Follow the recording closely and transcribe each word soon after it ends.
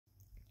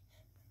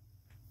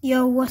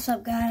Yo, what's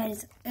up,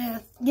 guys?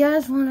 If you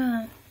guys want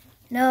to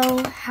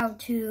know how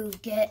to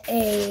get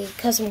a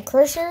custom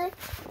cursor,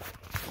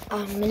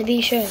 I'm going to be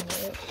showing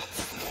you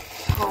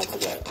how to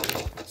get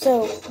it.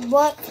 So,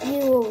 what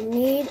you will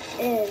need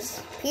is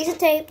a piece of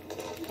tape,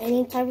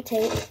 any type of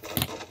tape,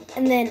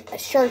 and then a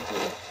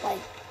Sharpie, like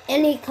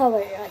any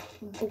color,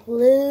 like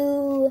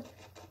blue,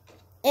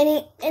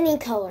 any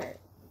color.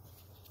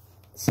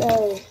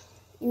 So,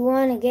 you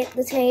want to get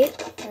the tape,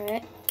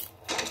 alright,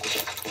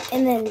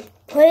 and then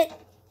put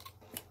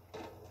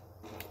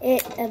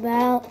it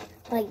about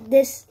like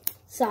this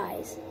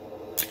size.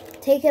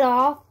 Take it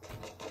off,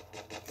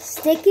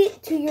 stick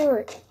it to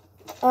your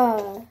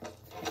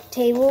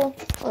table,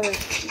 or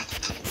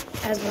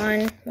as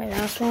my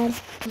mouse pad.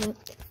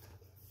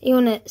 You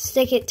want to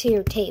stick it to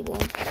your table,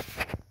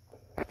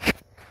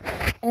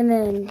 and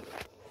then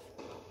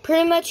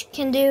pretty much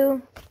can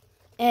do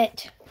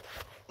it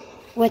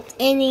with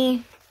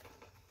any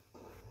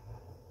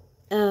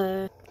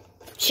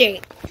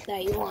shape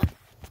that you want.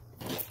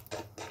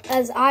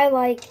 As I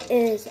like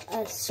is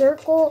a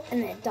circle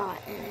and a dot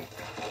in it.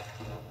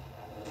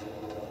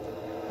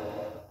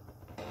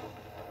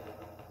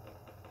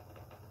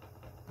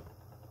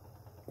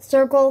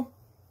 Circle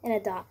and a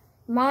dot.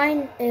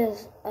 Mine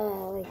is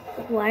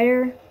like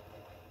lighter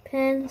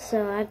pen,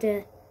 so I have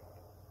to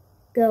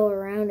go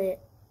around it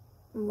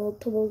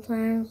multiple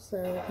times so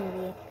it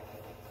can be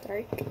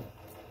dark.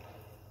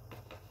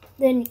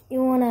 Then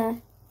you want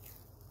to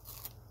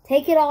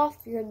take it off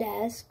your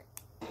desk,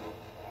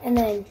 and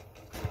then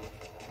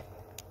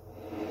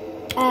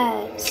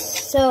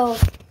so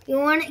you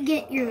want to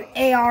get your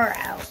AR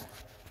out.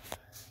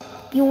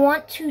 You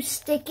want to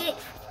stick it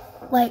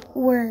like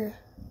where,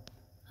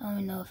 I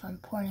don't know if I'm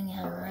pointing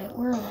at it right.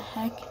 Where the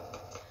heck?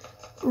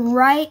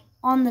 Right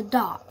on the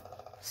dot.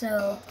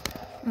 So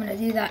I'm going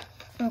to do that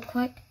real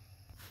quick.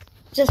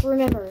 Just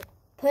remember,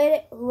 put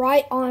it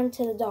right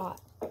onto the dot.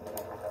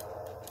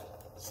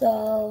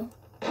 So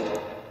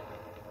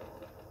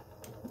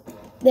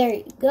there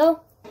you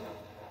go.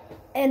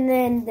 And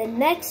then the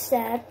next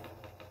step,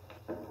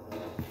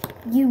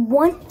 you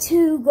want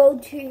to go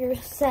to your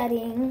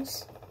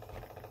settings.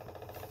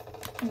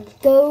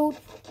 Go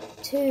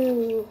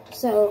to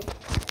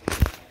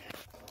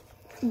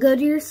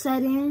your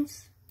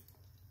settings.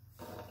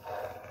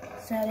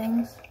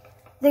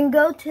 Then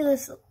go to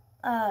this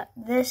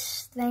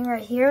this thing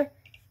right here.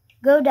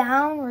 Go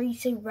down where you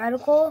see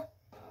reticle.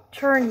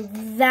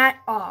 Turn that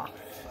off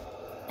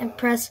and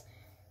press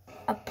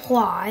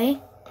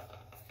apply.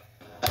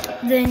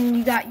 Then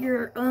you got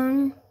your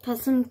own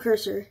custom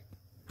cursor.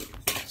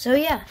 So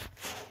yeah,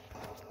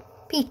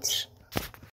 peace.